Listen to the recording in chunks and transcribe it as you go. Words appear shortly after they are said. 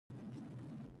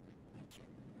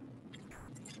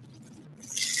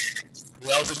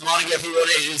Well, good morning, everyone.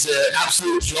 It is an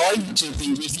absolute joy to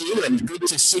be with you and good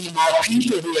to see more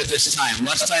people here at this time.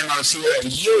 Last time I was here a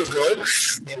year ago,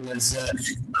 it was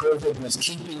COVID was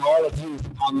keeping all of you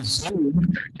on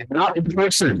Zoom and not in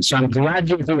person. So I'm glad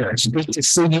you're here. It's good to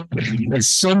see you. It's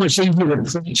so much easier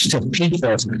to preach to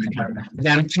people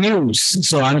than pews.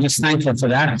 So I'm just thankful for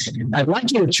that. I'd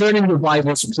like you to turn in your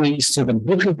Bibles, please, to the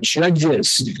book of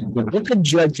Judges. The book of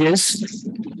Judges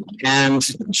and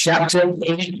chapter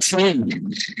 18.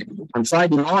 On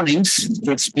Friday mornings,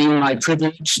 it's been my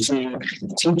privilege to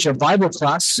teach a Bible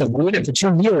class. I've been doing it for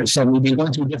 2 years, and we've been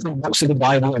going through different books of the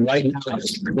Bible, and right now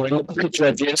we're in the book of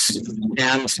Judges.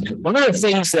 And one of the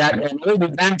things that an old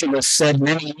evangelist said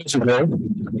many years ago,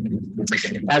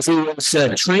 as he was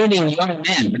training young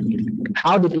men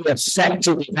how to be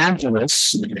effective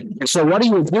evangelists. And so what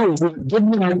he would do is he would give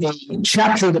them a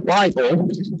chapter of the Bible,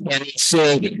 and he'd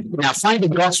say, now find the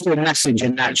gospel message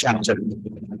in that chapter.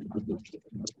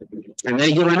 And then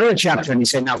he'd give another chapter, and he'd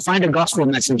say, now find a gospel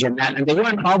message in that. And they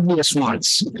weren't obvious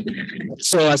ones.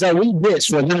 So as I read this,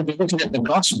 we're going to be looking at the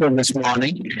gospel this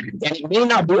morning, and it may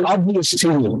not be obvious to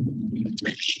you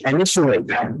initially,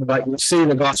 but you'll see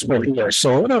the gospel here.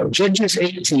 So Judges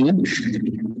 18,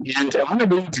 and I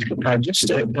want to read just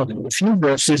a few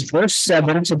verses. Verse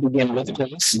 7 to begin with,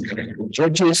 please.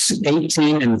 Judges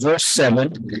 18 and verse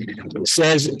 7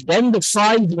 says, then the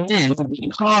 5 men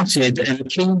departed and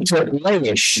came to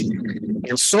Laish,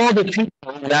 and saw the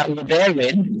people that were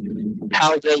therein,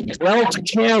 how they dwelt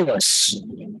careless,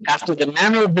 after the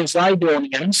manner of the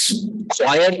Zidonians,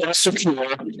 quiet and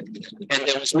secure, and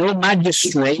there was no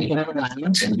magistrate in the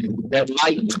land that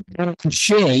might put them to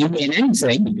shame in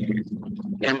anything,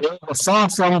 and they were far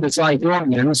from the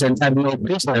Zidonians and had no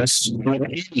business with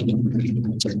any.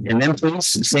 And then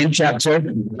please, same chapter,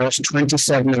 verse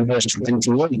 27 and verse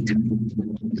 28.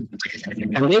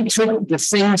 And they took the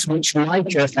things which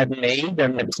Micah had made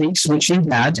and the priests which he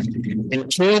had, and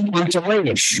came unto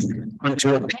Laish,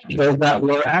 unto a people that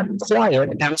were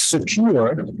quiet and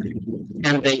secure,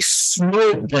 and they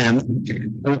smote them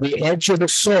with the edge of the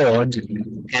sword,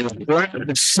 and burnt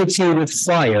the city with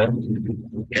fire,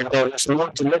 and there was no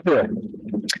deliverer,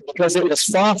 because it was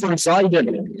far from Zidon,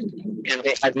 and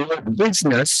they had no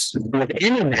business with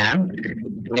any man.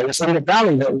 And it was in the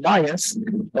valley that lieth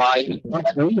by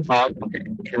Rehob,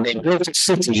 and they built a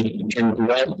city and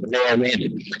dwelt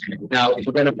therein. Now, if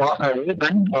you're going to buy a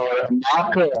ribbon or a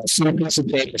marker or some piece of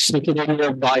paper, stick it in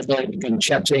your Bible in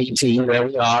chapter 18, where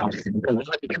we are. We're going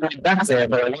to be coming back there,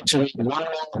 but I want to read one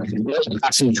more little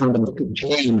passage from the book of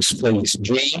James, please.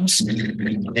 James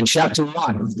in chapter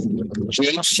 1.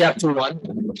 James chapter 1.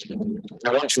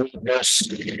 I want to read verse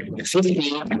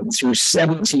 15 through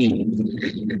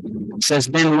 17. It says,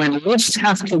 then when lust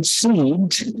hath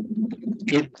conceived,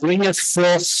 it bringeth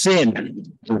forth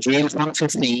sin. In James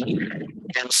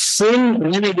 1:15, and sin,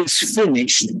 when it is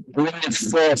finished, bringeth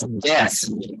forth death.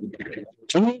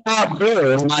 Do not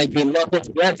burn, my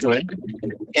beloved brethren,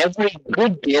 every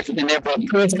good gift and every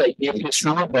perfect gift is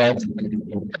from above,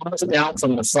 and comes down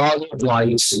from the Father of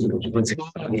lights, with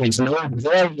whom is no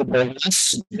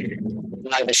variableness,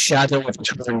 neither shadow of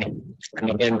turning.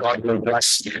 And again, God will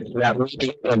bless that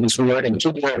reading of His Word, and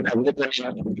keep your ribbon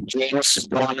in James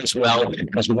 1 as well,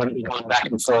 because we're going to be going back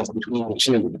and forth between the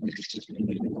two.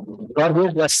 God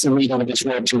will bless the reading of His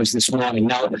Word to us this morning.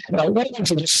 Now, what I want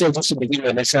to just say just to begin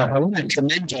with is I want to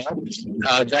commend you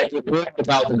that you heard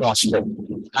about the gospel.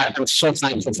 I'm so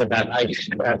thankful for that.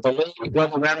 I believe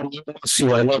Brother Randall,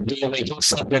 who I love dearly, he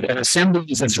said that an assembly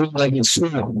is a 3-legged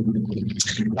stool.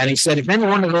 And he said, if any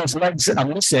one of those legs are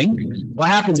missing, what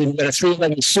happens if you've got a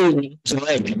 3-legged stool and you lose a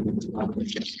leg?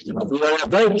 You're in a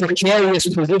very precarious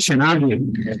position, aren't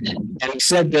you? And he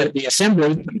said that the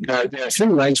assembly, there are 3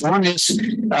 legs. One is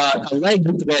a leg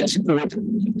that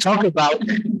would talk about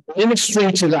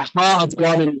ministry to the heart of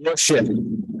God in worship.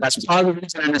 That's part of the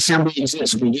reason an assembly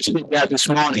exists. We just did that this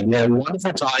morning. They had a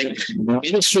wonderful time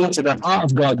ministering to the heart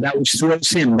of God. That which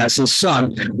throws Him. That's His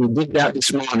Son. We did that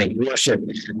this morning. Worship.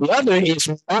 The other is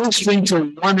ministering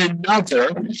to one another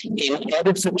in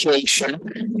edification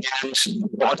and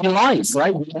body life.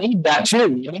 Right? We need that too.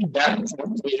 We need that.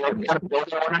 Kind of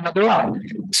building one another up.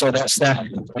 So that's that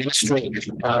ministry.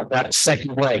 That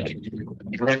second leg.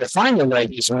 And then the final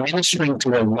leg is ministering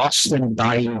to a lost and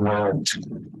dying world.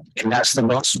 And that's the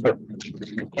gospel.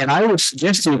 And I would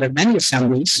suggest to you that many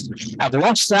assemblies have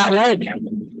lost that leg.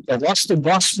 They've lost the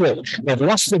gospel. They've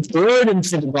lost the burden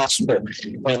for the gospel.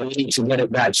 Well, we need to get it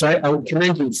back. So I would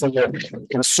commend you for your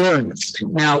concern.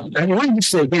 Now, I want to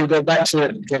say again, go back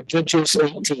to Judges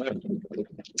 18.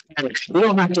 And we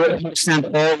don't have to understand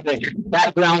all the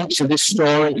background to this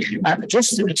story.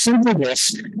 Just simply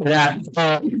this, that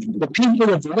the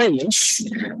people of Laish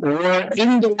were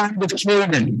in the land of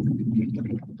Canaan.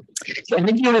 And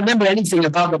if you remember anything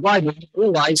about the Bible, you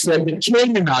realize that the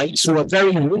Canaanites were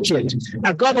very wicked.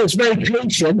 Now, God was very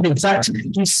patient. In fact,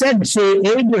 he said to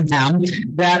Abraham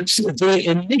that the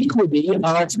iniquity of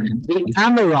the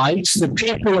Amorites, the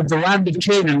people of the land of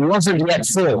Canaan, wasn't yet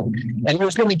full. And he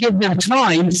was going to give them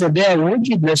time for their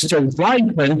wickedness to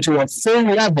ripen to a full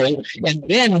level, and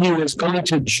then he was going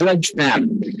to judge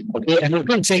them. Okay, and it was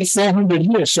going to take 400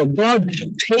 years. So God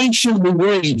patiently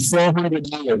waited 400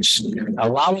 years,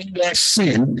 allowing their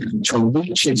sin to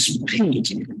reach its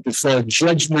peak before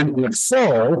judgment would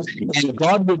fall, and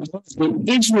God would use the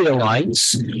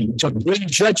Israelites to bring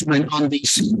judgment on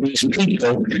these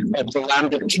people of the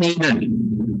land of Canaan.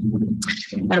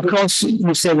 And of course,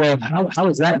 you say, well, how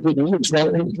is that good news?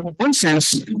 Well, in one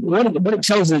sense, what it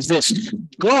tells us is this: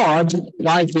 God,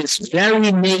 by his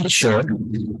very nature,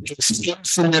 is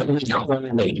infinitely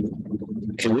holy.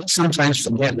 And we sometimes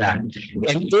forget that.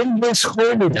 And in this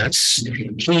holiness,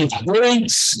 he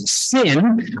hates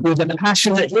sin with a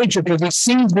passionate hatred because he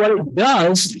sees what it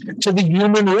does to the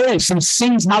human race. He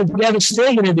sees how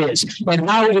devastating it is and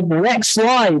how it wrecks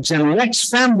lives and wrecks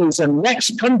families and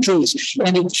wrecks countries.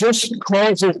 And it just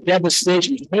causes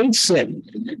devastation. He hates it.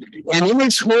 And in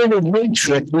his holy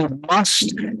hatred, we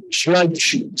must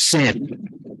judge sin.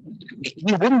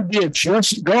 He wouldn't be a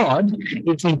just God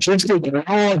if he just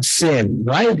ignored sin,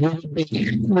 right?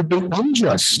 He would be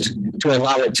unjust to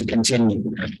allow it to continue.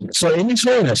 So in his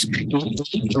holiness, he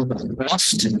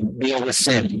must deal with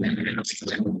sin.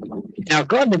 Now,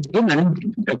 God had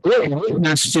given a great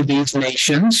witness to these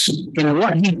nations in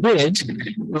what he did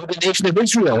with the nation of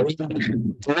Israel,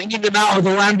 in bringing them out of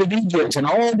the land of Egypt and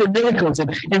all the miracles.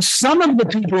 And some of the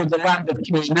people of the land of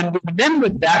Canaan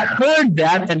remembered that, heard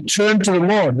that, and turned to the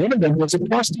Lord. One of them was a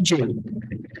prostitute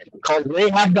called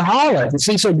Rahab the harlot. You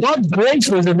see, so God's grace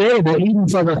was available even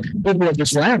for the people of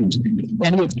this land.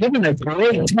 And he had given a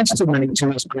great testimony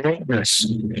to his greatness.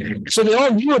 So they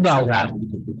all knew about that.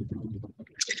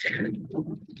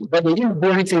 But they didn't do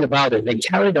anything about it. They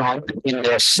carried on in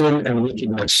their sin and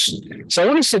wickedness. So I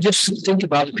want us to just think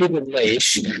about the people of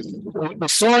Laish. We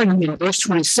saw in verse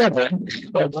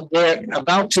 27 that they're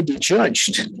about to be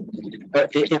judged.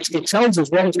 It tells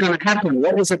us what was going to happen,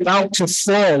 what was about to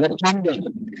fall upon them.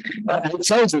 And it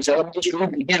tells us, let me just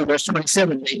read again, verse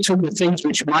 27, they took the things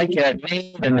which Micah had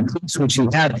made and the goods which he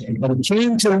had, and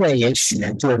came to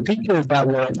Laish, to a people that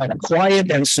were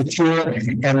quiet and secure,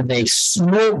 and they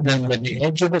smote them with the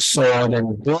edge of a sword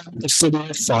and burned the city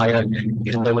with fire,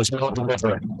 and there was no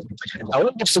deliverer. I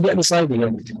want us to get this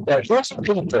idea that those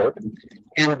people,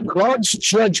 and God's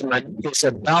judgment is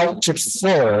about to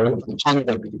fall on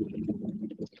them.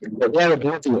 But they're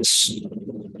oblivious.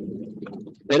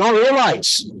 They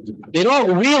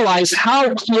don't realize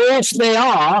how close they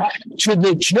are to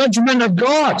the judgment of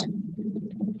God.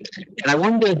 And I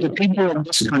wonder if the people in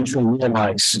this country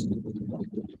realize,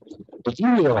 do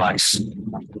you realize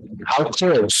how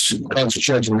close God's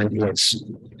judgment is?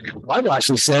 The Bible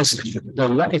actually says,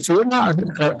 if you're not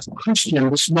a Christian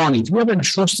this morning, if you haven't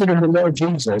trusted in the Lord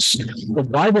Jesus, the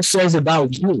Bible says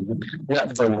about you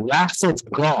that the wrath of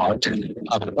God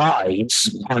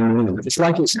abides on you. It's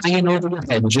like it's hanging over your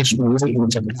head, just waiting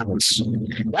to pass.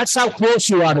 That's how close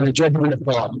you are to the judgment of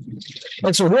God.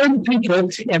 And so we're the people,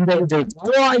 and they have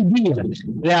no idea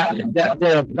that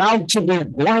they're about to be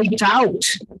wiped out.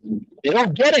 They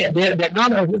don't get it. They're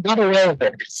not aware of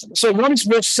it. So notice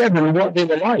verse 7, what they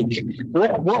were like.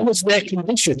 What was their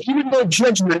condition? Even though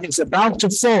judgment is about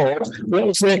to fall, what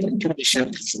was their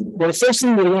condition? Well, the first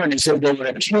thing we learn is that they were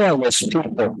a careless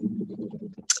people.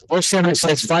 Verse 7, it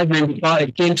says, 5 men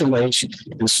departed, came to Laish,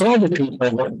 and saw the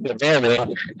people of the area,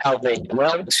 how they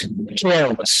dwelt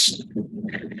careless.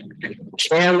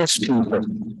 Careless people.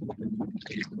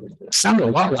 It sounded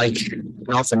a lot like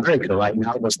North America right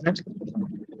now, wasn't it?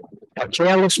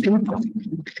 Careless people,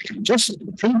 just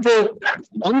people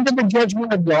under the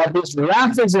judgment of God. His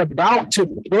wrath is about to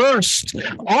burst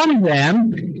on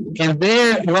them,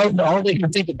 and all they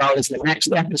can think about is the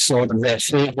next episode of their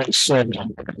favorite soap.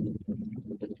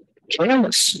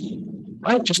 Careless,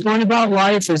 right? Just going about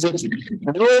life as if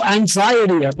no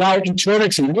anxiety about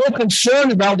eternity, no concern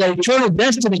about their eternal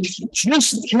destiny,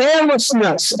 just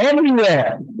carelessness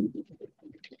everywhere.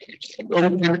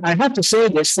 And I have to say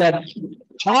this, that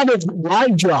part of my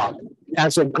job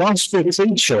as a gospel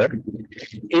preacher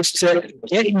is to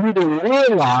get you to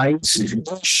realize you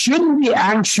shouldn't be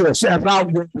anxious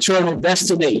about your eternal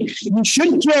destiny. You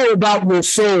shouldn't care about your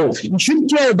soul. You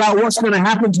shouldn't care about what's going to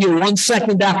happen to you 1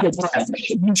 second after death.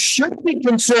 You should be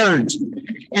concerned.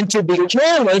 And to be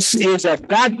careless is a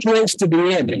bad place to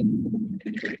be in.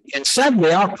 And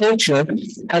sadly, our culture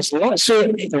has lots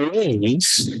of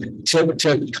ways to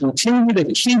continue to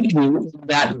keep you in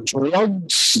that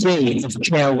drugged state of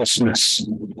carelessness.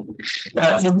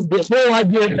 And the whole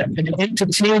idea of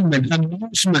entertainment,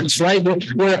 amusements, right?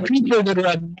 We're people that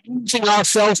are amusing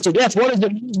ourselves to death. What does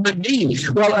amusement mean?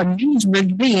 Well,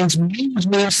 amusement means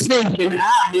think, and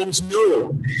means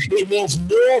no. It means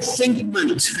no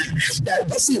thinkment.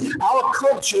 See, our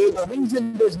culture, the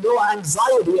reason there's no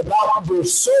anxiety about your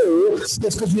soul is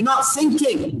because you're not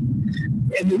thinking.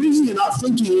 And the reason you're not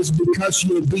thinking is because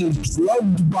you're being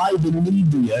drugged by the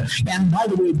media. And by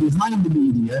the way, behind the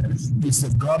media is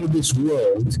the God of this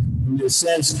world, who it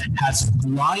says has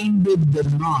blinded the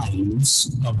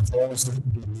minds of those that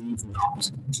believe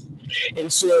not.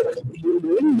 And so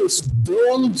you're in this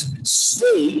dulled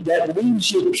state that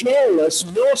leaves you careless,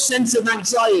 no sense of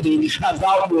anxiety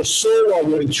about your soul or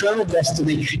your eternal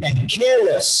destiny, and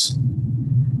careless.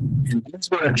 And these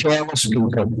were careless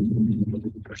people,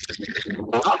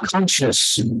 not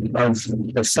conscious of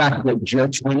the fact that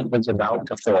judgment was about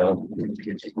to fall.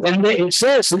 And it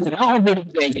says, not only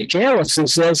did they get careless, it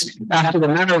says, after the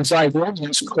manner of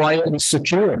Zidonians, quiet and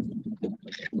secure.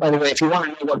 By the way, if you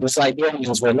want to know what the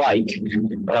Zidonians were like,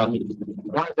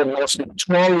 one of the most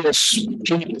notorious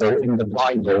people in the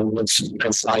Bible was a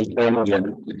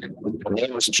Zidonian. Her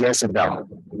name was Jezebel.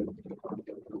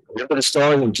 Remember the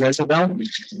story of Jezebel?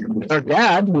 Her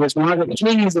dad was one of the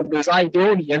kings of the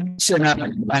Zidonians and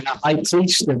a high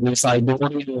priest of the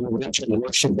Zidonian religion,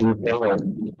 worshiping Baal.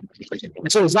 And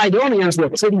so the Zidonians were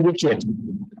pretty wicked,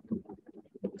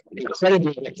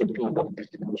 incredibly wicked people.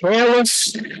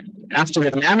 Careless, after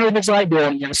the manner of the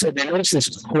Zidonians, and they notice this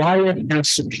quiet and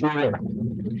secure.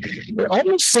 It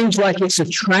almost seems like it's a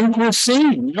tranquil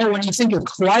scene. You know, when you think of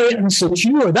quiet and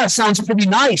secure, that sounds pretty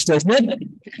nice, doesn't it?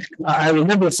 I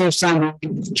remember the first time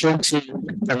we came to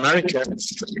America,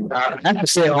 I have to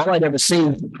say all I'd ever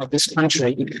seen of this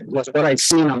country was what I'd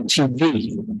seen on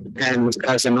TV. And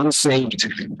as an unsaved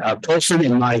person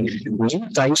in my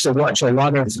youth, I used to watch a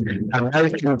lot of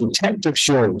American detective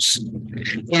shows.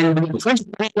 And the first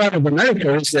thing out of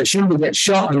America is that somebody gets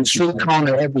shot on the street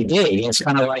corner every day. It's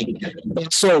kind of like,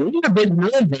 and so we were a bit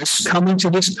nervous coming to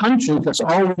this country because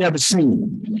all we'd ever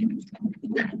seen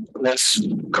was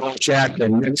Kojak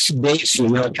and dates, you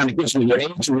know, it kind of gives me your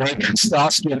age, right?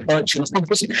 Starsky and Hutch, and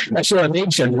that's your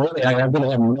age, and really, I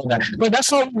really haven't known that. But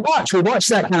that's all we watch. We watch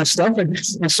that kind of stuff,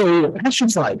 and so we were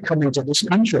petrified coming to this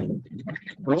country.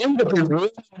 We ended up in rural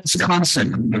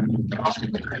Wisconsin,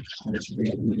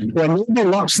 where nobody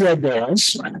locks their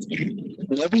doors,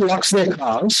 nobody locks their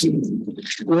cars,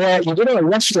 where you go to a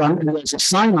restaurant and there's a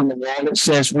sign on the wall that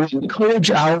says, we encourage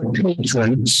our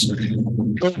patrons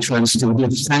to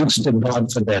give thanks to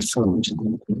God for their food.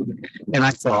 And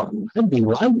I thought, I'd be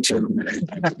lied to.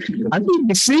 I'd be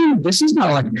deceived. This is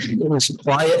not like it was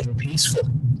quiet and peaceful.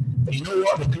 But you know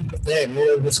what? The people there in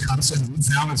rural Wisconsin, we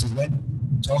found as we went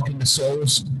talking to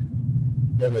souls,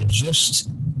 they were just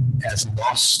as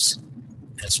lost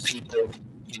as people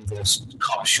in those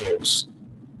cop shows.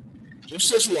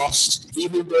 Just as lost,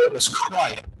 even though it was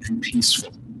quiet and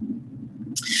peaceful.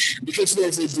 Because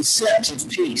there's a deceptive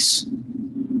peace.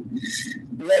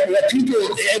 Where people,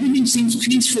 everything seems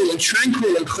peaceful and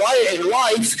tranquil and quiet in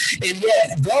life, and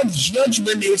yet God's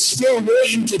judgment is still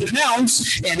waiting to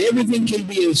pounce, and everything can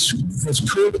be as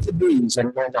cool as the breeze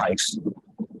in your life.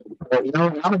 But you know,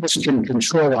 none of us can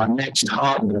control our next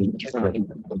heartbeat, can we?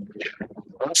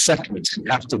 1 second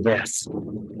after death,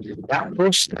 that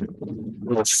person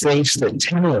will face the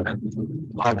terror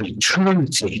of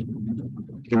eternity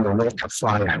in the lake of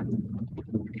fire.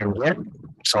 And yet,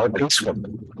 it's all peaceful,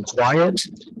 quiet,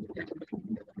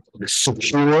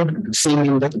 secure,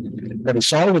 seemingly, but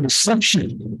it's all a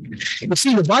deception. You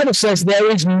see, the Bible says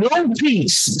there is no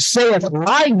peace, saith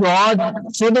my God,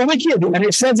 for the wicked. And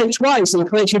it says it twice, in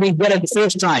case you didn't get it the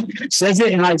first time. It says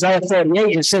it in Isaiah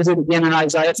 38, it says it again in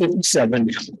Isaiah 57.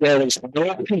 There is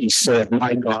no peace, saith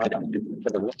my God, for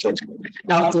the wicked.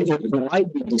 Now, we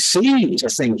might be deceived to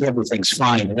think everything's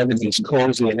fine, and everything's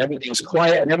cozy, and everything's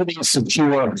quiet, and everything's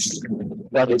secure,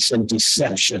 but it's a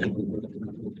deception.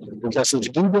 Because if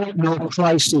you don't know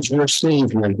Christ as your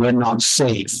Savior, you're not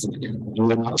safe.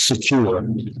 You're not secure.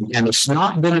 And it's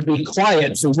not going to be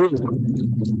quiet for you.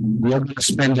 You're going to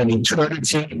spend an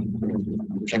eternity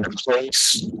in a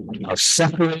place of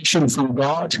separation from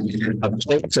God, a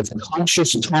place of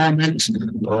conscious torment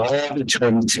for all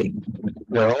eternity.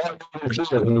 We're all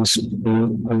here who's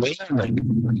wailing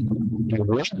and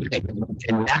weeping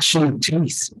and gnashing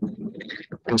teeth.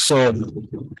 And so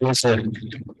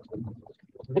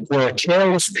we're a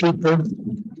careless people.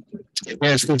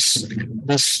 There's this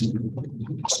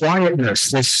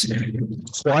quietness, this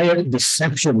quiet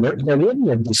deception. They're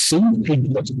really a deceived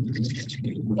people.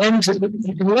 And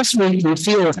unless we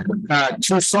feel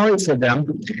too sorry for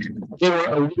them, they were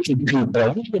a wicked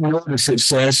people. You can notice it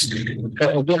says,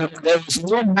 there was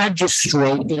no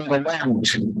magistrate in the land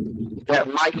that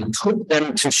might put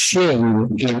them to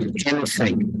shame in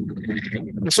anything.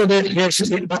 So there's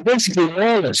basically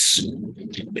lawless.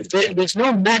 There's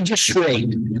no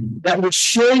magistrate that would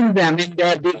shame them in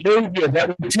their behavior,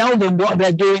 that would tell them what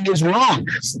they're doing is wrong.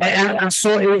 And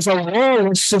so it was a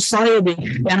lawless society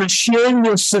and a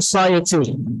shameless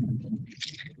society.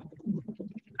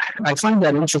 I find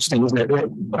that interesting, isn't it?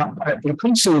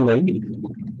 Increasingly,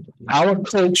 our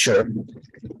culture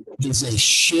is a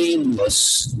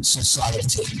shameless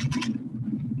society.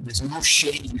 There's no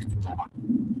shame anymore.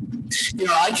 You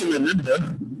know, I can remember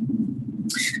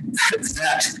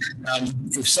that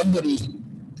if somebody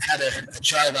had a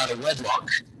child out of wedlock,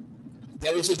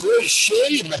 there was a great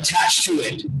shame attached to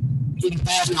it in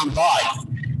passing on by.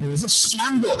 There was a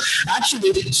scandal.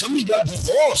 Actually, somebody got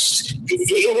divorced.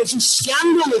 It was a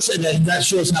scandal. And that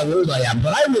shows how old I am.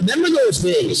 But I remember those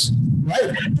days,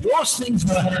 right? Those things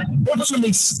were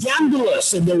utterly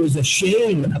scandalous, and there was a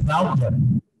shame about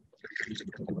them.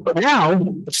 But now,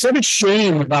 instead of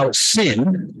shame about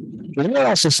sin, you know what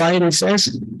our society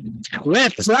says? We're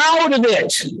proud of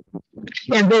it.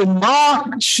 And they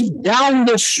march down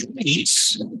the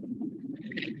streets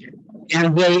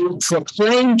and they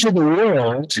proclaim to the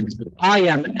world, I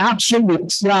am absolutely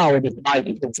proud of my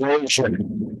conversion.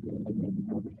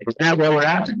 Isn't that where we're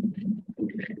at?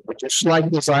 We're just like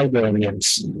the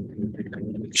Zidonians.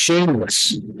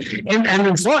 Shameless. And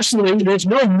unfortunately, there's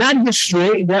no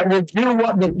magistrate that will do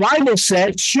what the Bible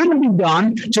says shouldn't be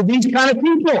done to these kind of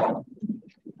people.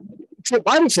 The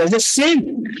Bible says it's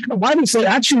sin. The Bible says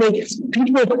actually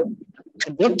people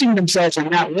conducting themselves in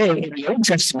that way in the Old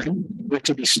Testament were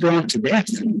to be stoned to death.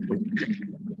 And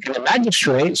the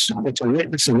magistrates were to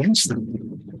witness against them.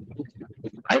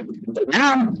 Right? But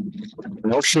now,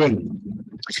 no shame.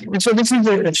 And so this is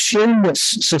a shameless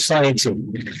society.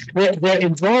 They're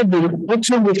involved in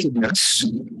utter wickedness,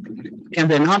 and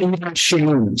they're not even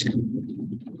ashamed.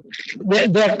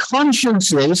 Their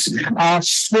consciences are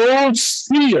so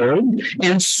seared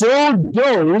and so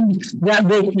dulled that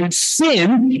they can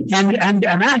sin and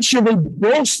actually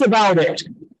boast about it.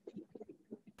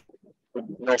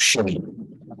 No shame.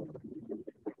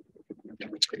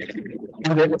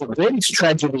 And the greatest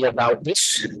tragedy about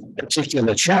this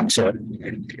particular chapter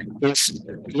is,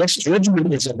 yes,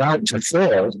 judgment is about to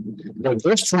fall, but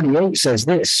verse 28 says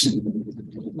this,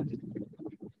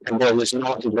 and there was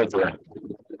no deliverer.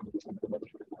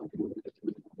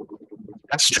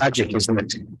 That's tragic, isn't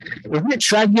it? Isn't it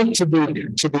tragic to be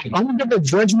under the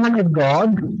judgment of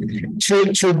God,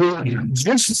 to be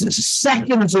just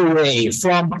seconds away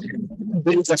from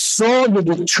the sword of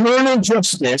eternal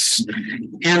justice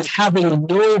and having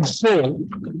no hope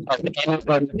of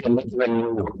anybody delivering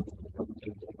you?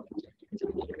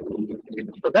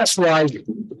 But that's why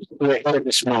we're here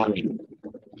this morning.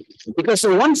 Because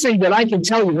the one thing that I can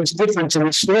tell you that's different in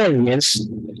this story is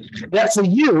that for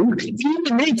you,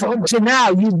 even if up to now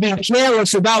you've been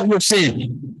careless about your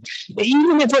sin,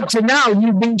 even if up to now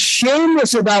you've been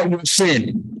shameless about your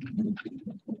sin,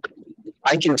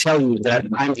 I can tell you that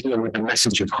I'm here with a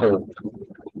message of hope.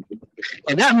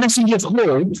 And that message of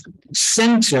hope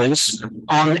centers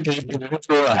on a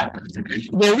deliverer.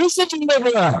 There is a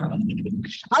deliverer.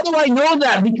 How do I know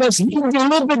that? Because he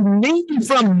delivered me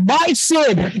from my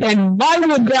sin and my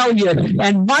rebellion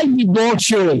and my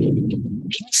debauchery.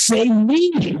 He saved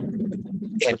me,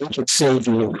 and he can save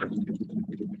you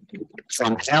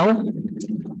from hell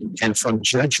and from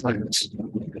judgment.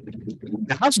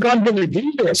 Now, how's God going to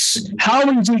do this? How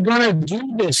is he going to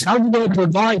do this? How is he going to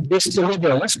provide this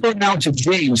deliverer? Let's go now to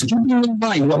James. Keep in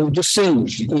mind what we just seen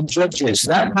in Judges.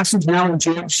 That passage now in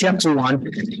James chapter 1.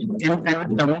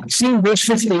 And we see in verse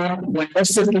 15, when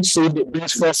lust is conceived, it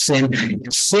brings forth sin.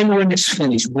 And sin, when it's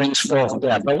finished, brings forth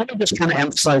death. I want to just kind of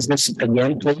emphasize this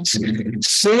again, please.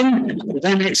 Sin,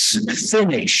 when it's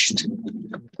finished,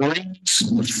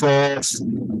 brings forth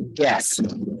death.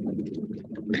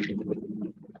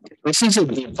 This is a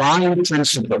divine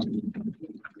principle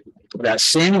that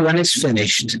sin, when it's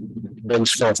finished,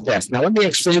 brings forth death. Now, let me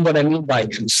explain what I mean by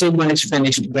sin when it's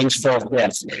finished brings forth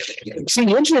death. See,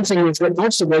 the interesting thing is that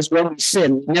most of us, when we sin,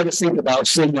 we never think about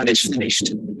sin when it's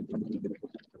finished.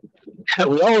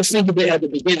 We always think of it at the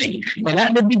beginning. And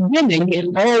at the beginning, it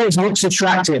always looks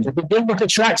attractive. If it didn't look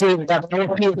attractive, it would have no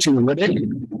appeal to you, would it?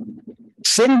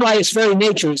 Sin by its very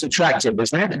nature is attractive,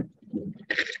 isn't it?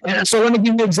 And so let me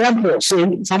give you an example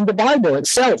from the Bible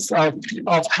itself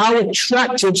of how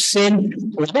attractive sin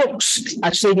looks.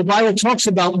 Actually, the Bible talks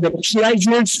about the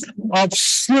pleasures of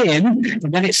sin,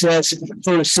 and then it says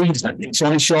for a season. It's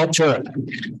only short term,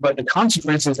 but the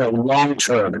consequences are long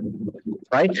term,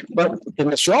 right? But in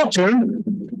the short term,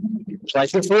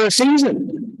 pleasure for a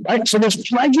season. Right? So there's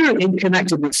pleasure in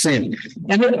connected with sin.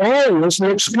 And it always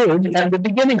looks good at the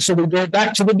beginning. So we go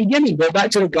back to the beginning, go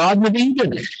back to the Garden of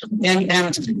Eden.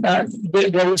 And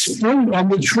there was fruit on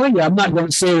the tree. I'm not going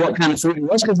to say what kind of fruit it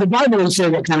was because the Bible doesn't say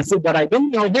what kind of fruit, but I do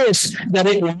know this, that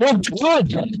it looked good.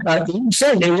 He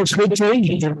said it was good to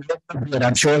eat. It looked good.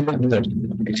 I'm sure it looked good.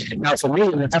 Now, for me,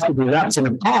 it would have to be wrapped in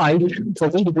a pie for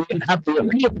me to be happy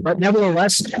appeal. But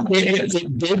nevertheless,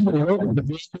 it did look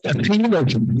appealing.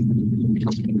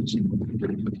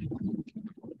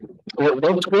 It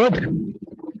looked good.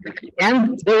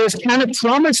 And there is kind of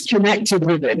promise connected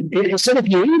with it. It said if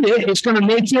you eat it, it's going to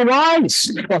make you wise.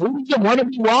 Well, who doesn't want to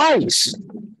be wise?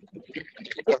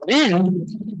 And then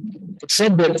it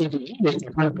said that if you eat it,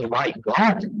 you're going to be like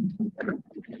God.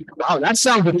 Wow, that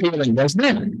sounds appealing, doesn't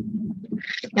it?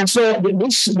 And so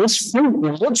this fruit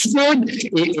looks good.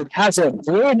 It has a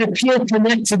good appeal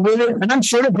connected with it. And I'm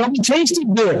sure it probably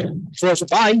tasted good for us to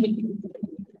buy.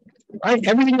 Right?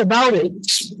 Everything about it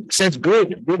says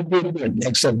good, good, good, good,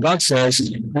 except God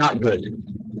says not good.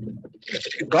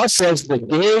 God says the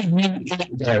day you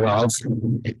eat thereof,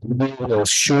 you will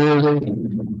surely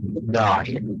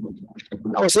die.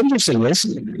 Now, what's interesting is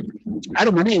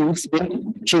Adam and Eve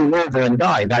didn't keel over and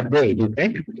die that day, did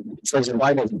they? Says the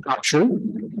Bible is not true.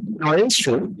 No, it is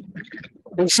true.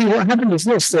 And see, what happened is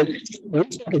this, that when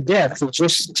you think of death, it's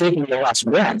just taking your last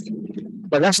breath.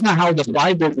 But that's not how the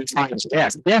Bible defines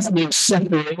death. Death means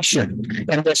separation.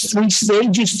 And there's 3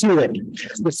 stages to it.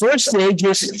 The first stage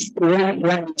is when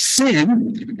we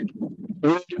sin,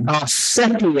 we are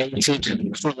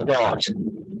separated from God.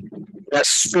 That's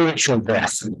spiritual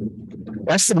death.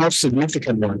 That's the most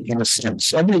significant one, in a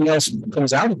sense. Everything else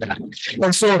comes out of that.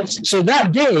 And so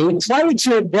that day, prior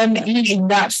to them eating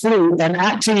that fruit and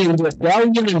acting in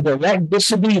rebellion and direct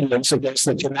disobedience against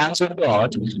the commands of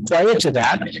God, prior to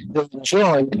that, they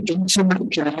enjoyed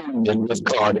intimate communion with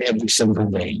God every single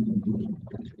day.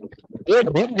 Their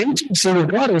intimacy with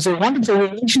God was a wonderful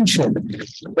relationship.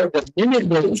 But the minute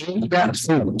they ate that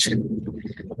fruit,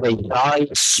 they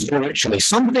died spiritually.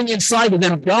 Something inside of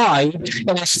them died,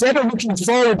 and instead of looking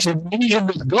forward to meeting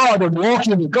with God and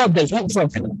walking with God, they went from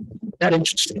Him. That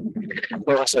interesting.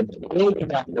 Well, it's a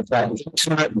building up of that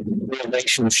intimate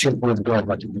relationship with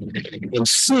God. And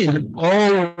sin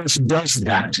always does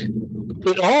that.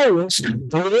 It always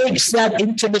breaks that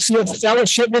intimacy of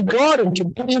fellowship with God and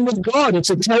communion with God.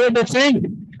 It's a terrible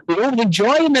thing. We don't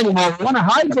enjoy Him anymore. We want to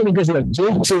hide from Him because we're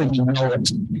guilty and you know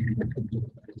it.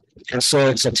 And so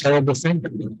it's a terrible thing.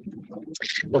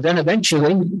 Well, then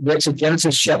eventually, there's a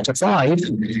Genesis chapter 5,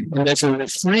 and there's a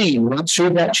refrain run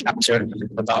through that chapter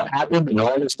about Adam and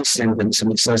all his descendants,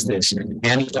 and it says this,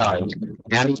 and he died,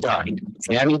 and he died,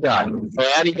 and he died, and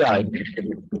he died,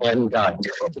 and he died,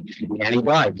 and he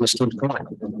died. Just keep going.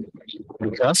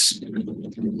 Because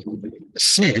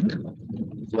sin,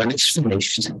 when it's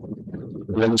finished,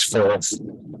 brings forth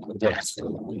death.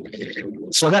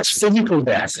 So that's physical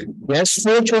death. There's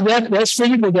spiritual death, there's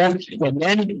physical death, and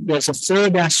then there's a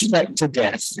third aspect to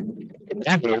death. And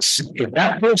that is, if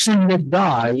that person that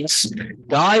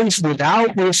dies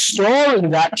without restoring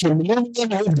that communion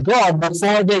with God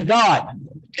before they die,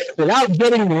 without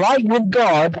getting right with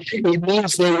God, it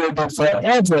means they will be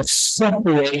forever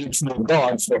separated from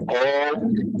God for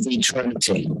all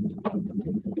eternity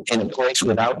in a place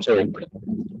without hope.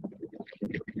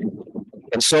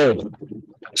 And so,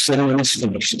 sin when it's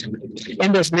finished.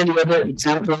 And there's many other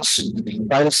examples. The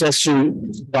Bible says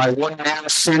by one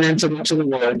man's sin entered into the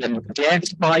world, and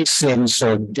death by sin,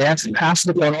 so death passed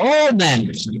upon all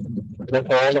men, that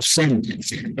all have sinned.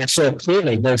 And so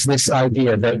clearly there's this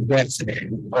idea that death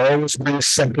always brings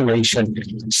separation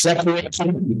spiritually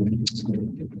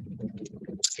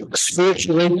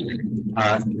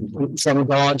from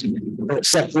God,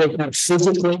 separated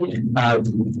physically,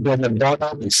 when the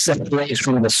body separates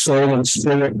from the soul and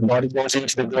spirit, the body goes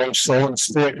into the grave, soul and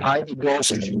spirit either goes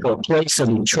to a place of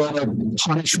eternal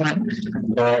punishment,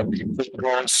 or it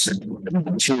goes to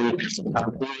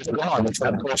be with God if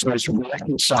that person has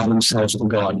reconciled themselves to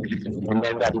God, and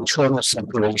then that eternal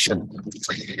separation.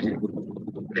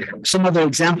 Some other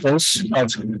examples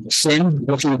of sin,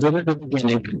 looking good at the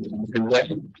beginning, and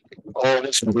then all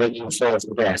this bringing forth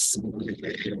death.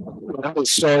 Remember the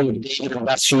story of David and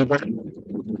Bathsheba?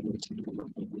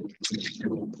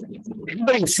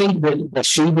 Anybody think that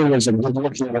Bathsheba was a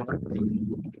good-looking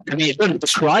woman? I mean, it doesn't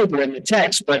describe her in the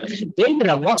text, but David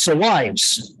had lots of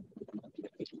wives.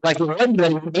 Like a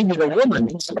woman, maybe a woman.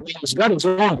 He's got his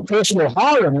own personal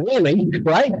harem, really,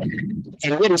 right?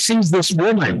 And when he sees this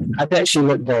woman, I bet she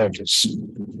looked gorgeous.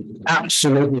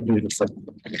 Absolutely beautiful.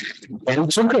 And it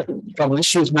was okay. Probably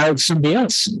she was married to somebody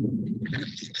else.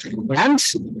 And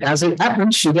as it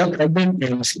happened, she got pregnant,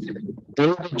 and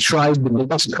David tried the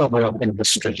biggest cover-up in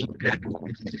history.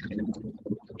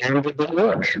 And it didn't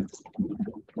work.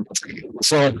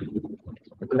 So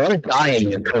a lot of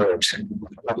dying occurred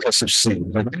because of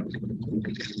sin.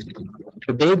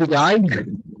 David died,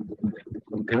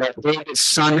 and David's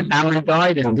son Ammon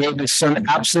died, and David's son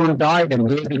Absalom died, and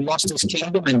David lost his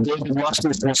kingdom, and David lost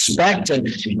his respect, and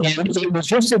it was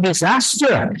just a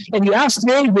disaster. And you asked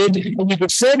David, and you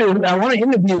could say to him, I want to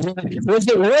interview him, was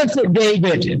it worth it,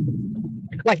 David?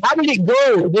 Like, how did it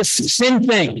go, this sin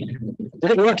thing?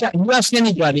 Did it work out? You ask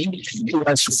anybody who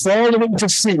has fallen into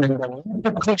sin and the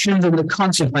repercussions and the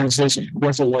consequences,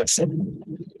 was it worth it?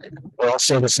 Well, I'll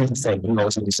say the same thing. It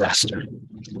was a disaster.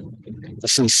 You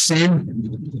see,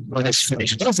 sin, when it's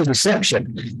finished, that's a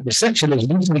deception. Deception is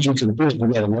usually you to do it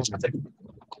together with it.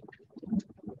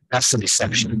 That's the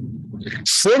deception.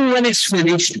 Sin, when it's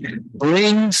finished,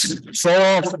 brings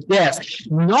forth death.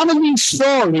 None of these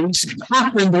stories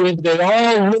happened when they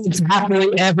all lived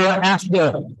happily ever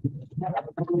after.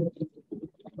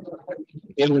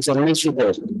 It was a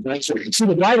miserable. See,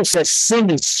 the Bible says sin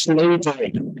is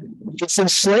slavery. It's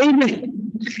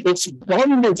enslaving. It's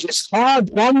bondage. It's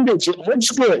hard bondage. It looks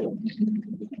good.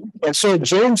 And so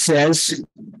James says,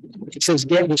 it says,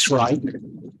 get this right,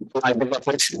 my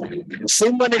beloved.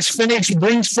 Sin, when it's finished,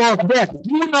 brings forth death.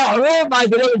 Do not err, my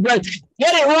beloved brethren.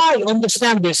 Get it right.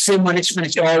 Understand this. Sin, when it's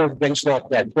finished, always brings forth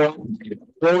death. Don't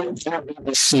be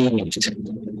deceived.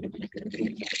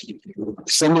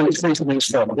 Sin, when it's finished, brings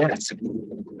forth death.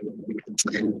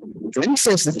 Then he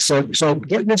says that, so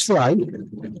get this right.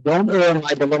 Don't err,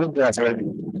 my beloved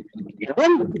brethren. And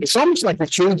then it's almost like the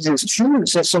changes his tune. It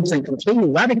says something completely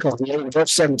radical here in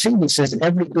verse 17. It says,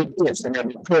 every good gift and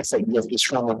every perfect gift is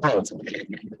from above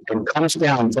and comes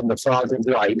down from the Father of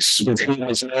lights, with whom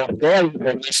is no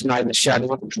variableness, neither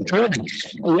shadow of turning.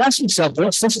 And you ask yourself,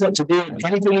 what's this got to do with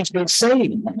anything he's been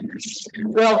saying?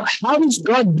 Well, how does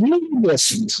God deal with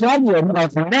this problem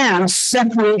of man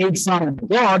separated from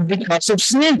God because of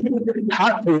sin?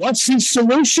 What's his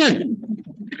solution?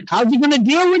 How's he going to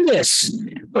deal with this?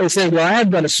 Well, he said, well,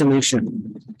 I've got a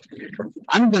solution.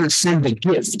 I'm going to send a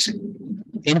gift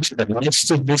into the midst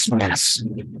of this mess.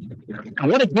 And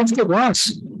what a gift it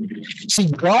was. See,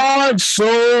 God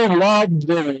so loved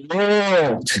the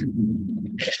world.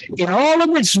 In all of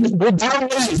its rebellion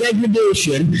and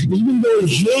degradation, even though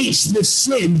he hates the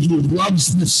sin, he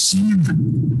loves the sinner.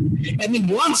 And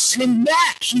he wants him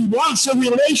back. He wants a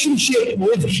relationship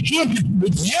with him,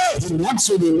 with you. He wants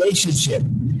a relationship.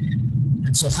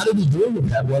 And so how did he deal with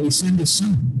that? Well, he sent his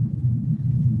son.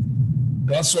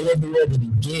 God so loved the world that he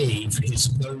gave his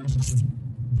only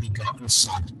begotten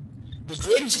son. The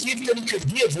greatest gift that he could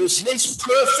give was his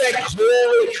perfect,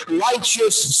 holy,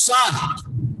 righteous son,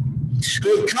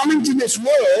 who would come into this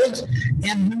world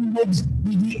and who would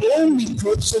be the only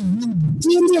person who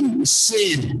didn't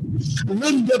sin,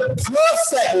 lived a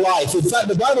perfect life. In fact,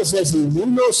 the Bible says he knew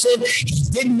no sin, he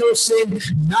did no sin,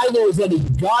 neither was any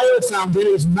guile found in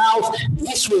his mouth.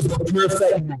 This was the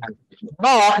perfect man.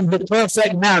 Not the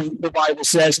perfect man, the Bible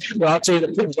says. Well, I'll tell you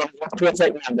the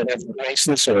perfect man that ever graced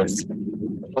this earth.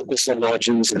 But this is the Lord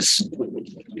Jesus.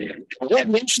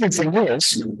 The interesting thing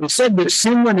is, we said that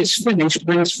sin, when it's finished,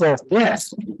 brings forth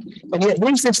death. And yet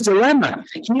there's this dilemma.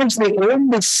 He is the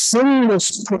only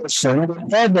sinless person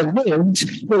that ever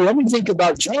lived. Well, when we think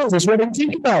about Jesus, what do we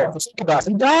think about? We think about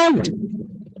he died.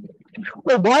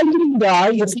 Well, why did he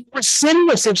die if he was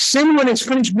sinless? If sin, when it's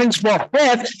finished, brings forth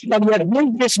death, and yet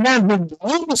here's this man who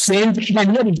never sinned,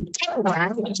 and yet he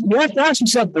died. You have to ask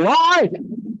yourself, why?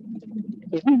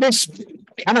 Isn't this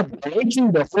kind of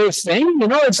breaking the whole thing? You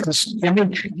know, it's this, I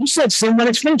mean, you said sin when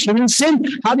it's finished. You didn't sin.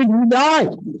 How did you die?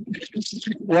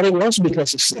 Well, it was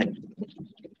because of sin.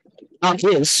 not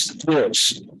his,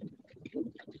 yours.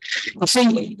 You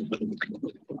see,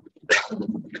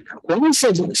 when we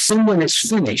say sin when it's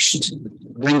finished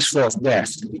brings forth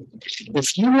death,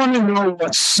 if you want to know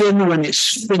what sin when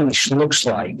it's finished looks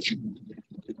like,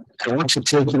 I want to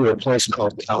take you to a place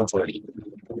called Calvary.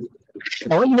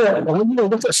 I want you to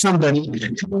look at somebody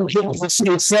who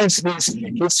it says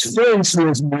his face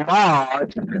was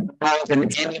marred more than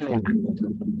anyone.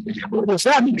 Was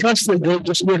that because they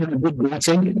just gave him a good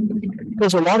beating?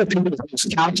 Because a lot of people whose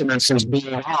countenance is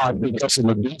being marred because of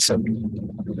the beating.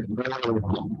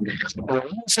 The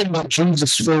reason that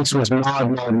Jesus' face was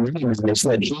marred more than anyone is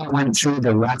that he went through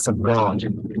the wrath of God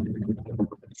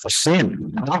for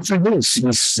sin, not for his.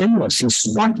 He's sinless, he's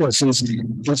spotless,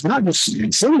 he's not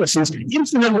just sinless, he's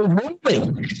infinitely holy.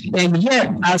 And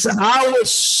yet, as our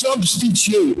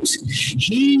substitute,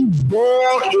 he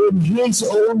bore in his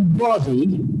own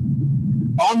body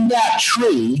on that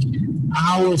tree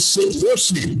our sin, your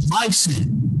sin, my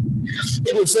sin.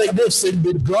 It was like this,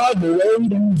 that God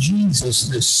laid in Jesus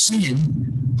the sin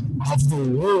of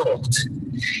the world,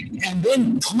 and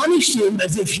then punished him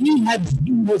as if he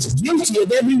was guilty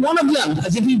of every one of them,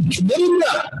 as if he committed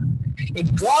them.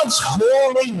 And God's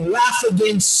holy wrath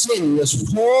against sin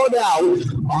was poured out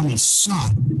on his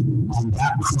Son on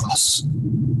that cross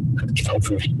at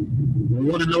Calvary. You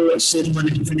want to know what sin when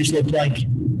it finished looked like?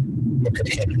 Look at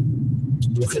him.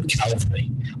 Look at Calvary.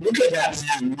 Look at that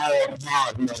man,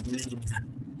 man.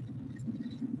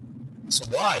 So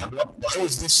why? Why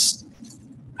was this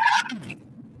happening?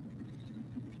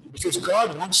 Because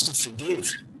God wants to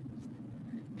forgive.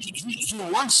 He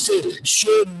wants to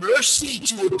show mercy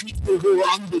to the people who are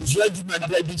under judgment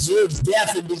that deserve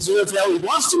death and deserve hell. He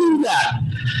wants to do that.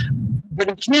 But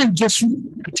he can't just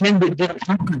pretend it didn't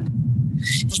happen.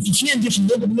 He can't just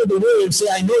look away and say,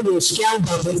 I know you're a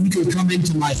scoundrel, but you can come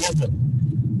into my heaven.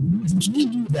 He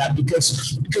can't do that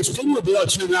because people will be able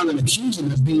to turn around and accuse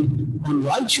him of being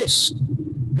unrighteous.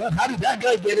 God, how did that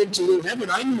guy get into heaven?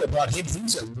 I knew about him.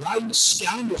 He's a right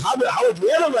scoundrel. How would you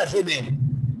ever let him in?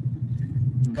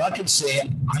 God can say,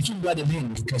 I can let him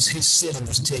in because his sin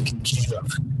was taken care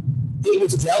of. It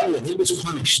was dealt with. It was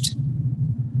punished.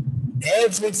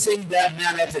 Everything that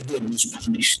man ever did was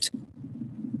punished.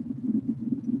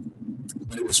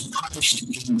 But it was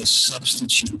punished in the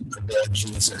substitute of Lord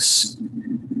Jesus,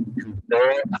 who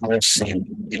bore our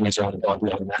sin in his own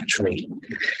body on that tree.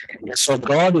 And so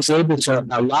God is able to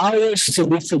allow us to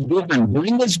be forgiven,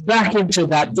 bring us back into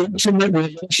that intimate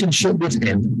relationship with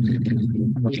him,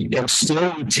 and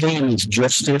still retain his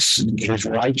justice, his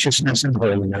righteousness and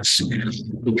holiness,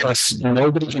 because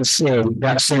nobody can say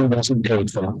that sin wasn't paid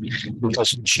for,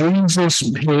 because Jesus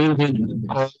paid it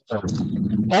all.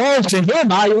 All to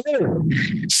him I owe.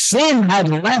 Sin had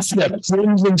left a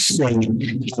crimson stain.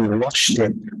 He washed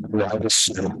it white as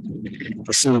snow.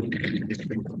 You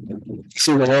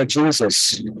see, the Lord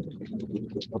Jesus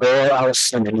bore our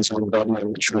sin in his own body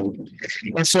on the tree.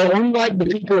 And so, unlike the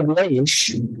people of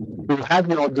Laish, who had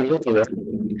no deliverer,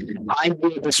 I'm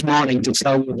here this morning to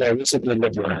tell you there is a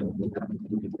deliverer.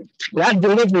 That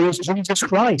deliverer is Jesus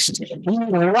Christ. He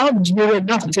loved you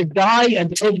enough to die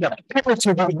and take the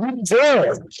penalty that you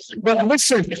deserve. But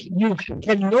listen, you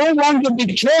can no longer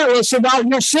be careless about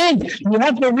your sin. You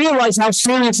have to realize how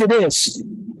serious it is.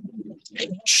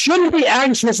 You shouldn't be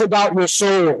anxious about your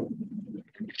soul.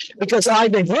 Because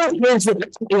either he pays you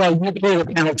pay the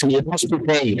penalty, it must be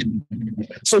paid.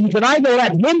 So you can either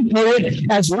let him pay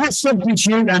it as your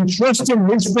substitute and trust in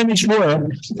his finished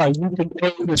work, or you can pay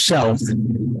it yourself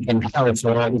in hell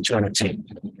for all eternity.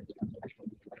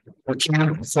 We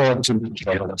can't afford to be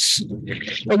careless.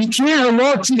 And you can't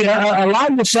allow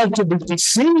yourself to be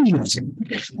deceived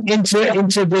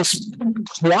into this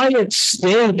quiet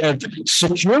state of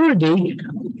security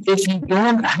if you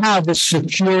don't have a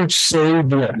secure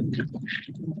Savior.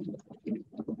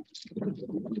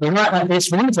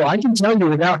 It's wonderful. I can tell you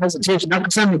without hesitation, not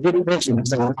because I'm a good person,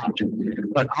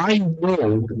 but I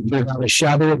know without a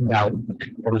shadow of doubt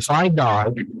that if I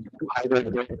die, I will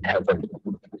go to heaven.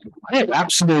 I have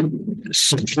absolute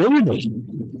security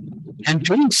and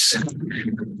peace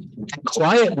and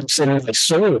quietness in my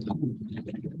soul.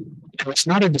 And it's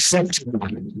not a deceptive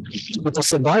one. Because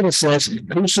the Bible says,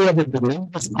 whosoever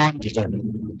believeth on him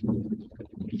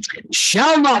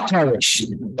shall not perish,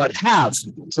 but have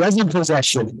present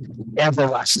possession,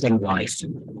 everlasting life.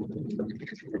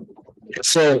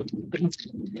 So,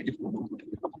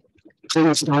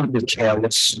 please don't be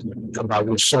careless about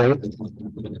your soul.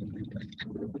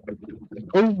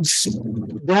 Please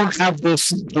don't have this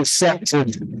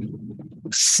deceptive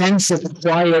sense of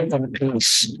quiet and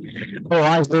peace. Oh,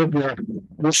 I hope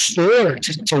restored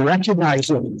to recognize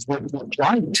the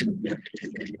plight.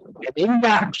 And in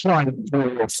that plight, we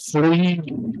were free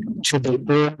to be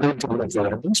only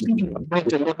delivered. These people are not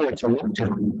delivered to look to.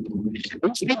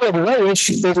 These people of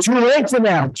Laish, it's too late for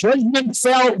them. Judgment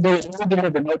fell, there was no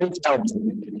delivery, nobody felt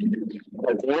it.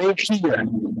 But we're here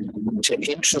to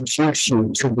introduce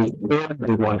you to the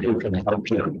only one who can help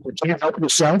you. You can't help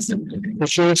yourself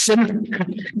if you're a sinner.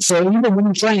 So even when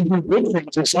you try and do good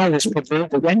things, it's always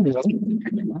perverted anyway.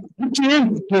 You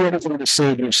can't do anything to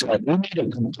save yourself. You need a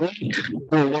complete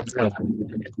deliverer.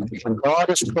 And God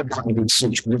has provided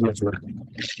such deliverer.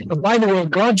 And by the way,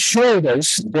 God showed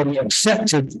us that He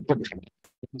accepted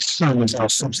His Son as our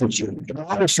substitute. And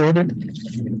God showed it.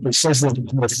 It says that on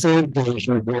the third day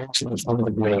He rose from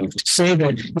the grave. To say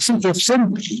that, you see, if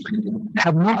sin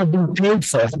have not been paid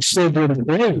for, He'd still be in the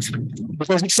grave.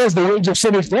 Because it says the wage of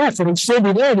sin is death, and He'd still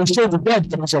be there, and He'd still be dead,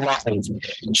 but He's alive.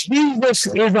 Jesus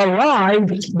is alive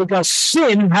because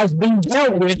sin has been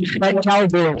dealt with at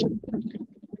Calvary.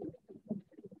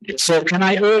 So can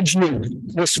I urge you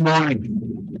this morning,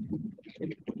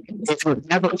 if you've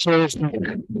never closed in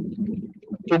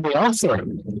the offer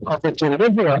of the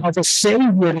deliverer, of a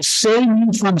Savior to save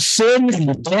you from sin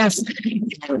and death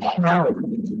and hell,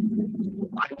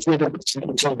 I would have to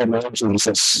the Lord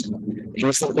Jesus.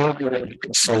 He's the only one who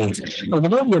can save. And you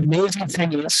know the amazing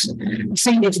thing is, you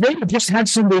see, if they had just had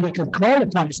somebody they could call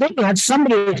upon, if they had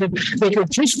somebody they could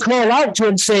just call out to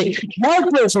and say,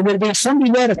 help us, or there'd be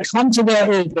somebody there to come to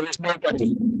their aid, there is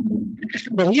nobody.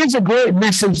 But here's a great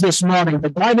message this morning. The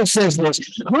Bible says this: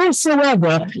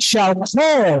 whosoever shall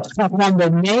call upon the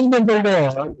name of the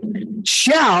Lord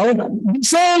shall be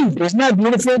saved. Isn't that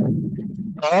beautiful?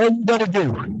 All you got to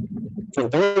do, if you're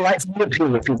very right from the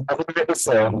pew, if you've never done it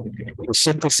before, you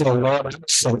simply say, Lord, I'm a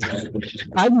sinner.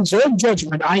 I deserve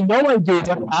judgment. I know I do,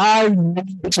 but I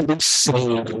need to be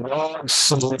saved. Lord,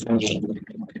 save me.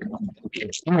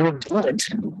 If you will do it,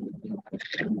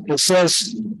 it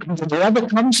says, whoever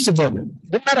comes to them,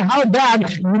 no matter how bad,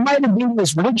 you might have been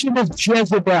as wicked as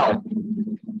Jezebel.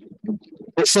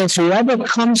 It says, whoever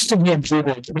comes to him, he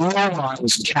will in our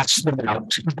lives cast them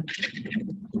out.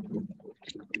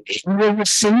 He will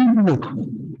receive you.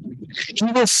 He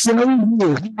will save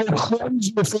you. He will cleanse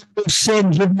you from your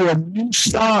sin, give you a new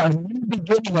start, a new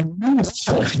beginning, a new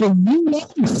life, a new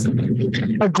life,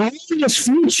 a glorious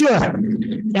future,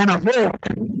 and a hope.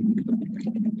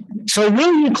 So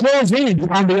will you close in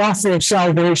on the offer of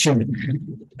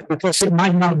salvation? Because it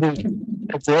might not be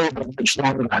available much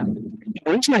longer.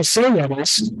 The reason I say that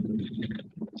is,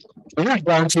 you're not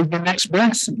guaranteed the next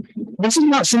breath. This is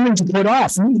not something to put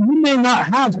off. You may not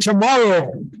have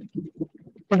tomorrow.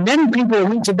 And many people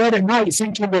went to bed at night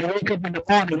thinking they'd wake up in the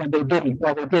morning, and they didn't.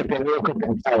 Well, they did. They woke up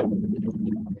in hell.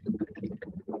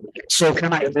 So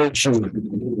can I urge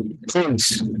you,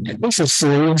 please, this is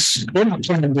serious. We're not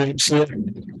playing games here.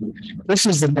 This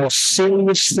is the most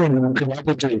serious thing you can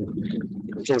ever do,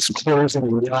 is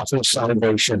closing the offer of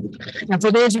salvation. And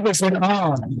for those of us that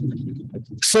are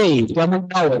saved, and we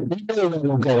know it, we know where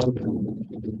we're going.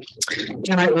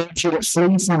 Can I urge you to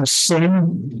flee from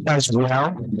sin as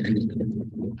well?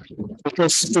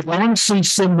 Because if I want to see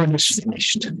sin when it's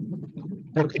finished,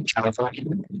 look at Calvary.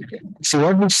 See,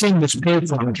 every sin was paid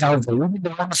for on Calvary. Even the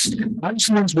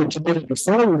ones we committed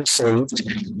before we were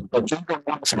saved, but even the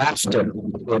ones after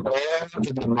were all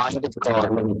in the mind of God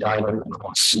when He died on the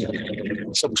cross.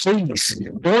 So please,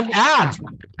 don't add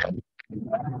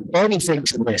anything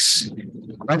to this.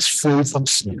 Let's flee from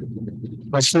sin.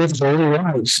 Let's live holy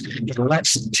lives. And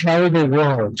let's tell the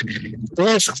world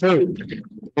there's hope.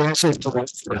 There's a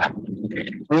deliverer.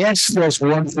 Yes, there's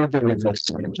one who delivers.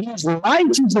 He's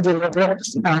right to deliver,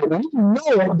 and we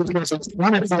know it because He's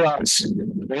done it for us.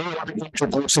 We want to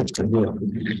introduce it to you.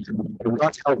 And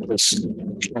God help us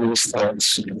in these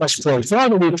thoughts. Let's pray.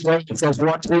 Father, we pray if there's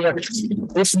one here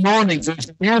this morning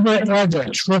who's never ever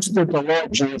trusted the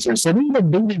Lord Jesus, and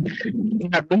even been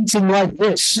in a meeting like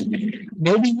this,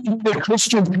 maybe in the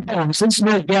Christian homes, it's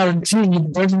no guarantee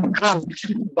it doesn't come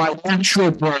by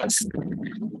natural birth,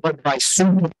 but by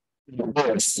super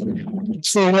birth.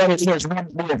 So Lord, if there's one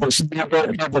more of us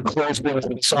never ever closed with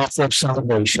this offer of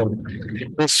salvation,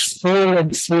 this full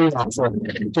and free offer,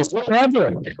 because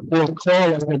whatever will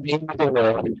call on the name of the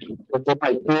Lord, that they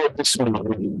might do it this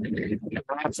morning.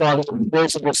 And Father,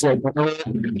 those of us that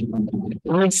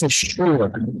know for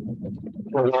sure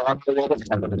we're on the way to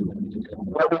heaven.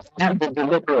 But we have the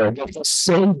deliverer, the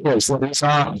Savior, that is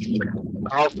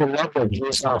our beloved, He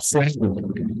is our friend.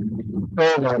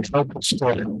 Oh Lord, help us to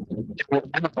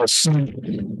remember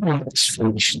sin when it's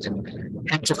finished,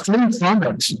 and to flee from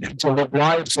it, and to live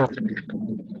lives of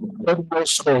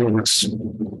utmost holiness.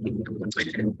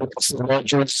 Because the Lord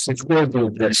Jesus is worthy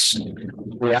of this.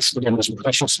 We ask it in His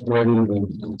precious word and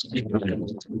name. Amen.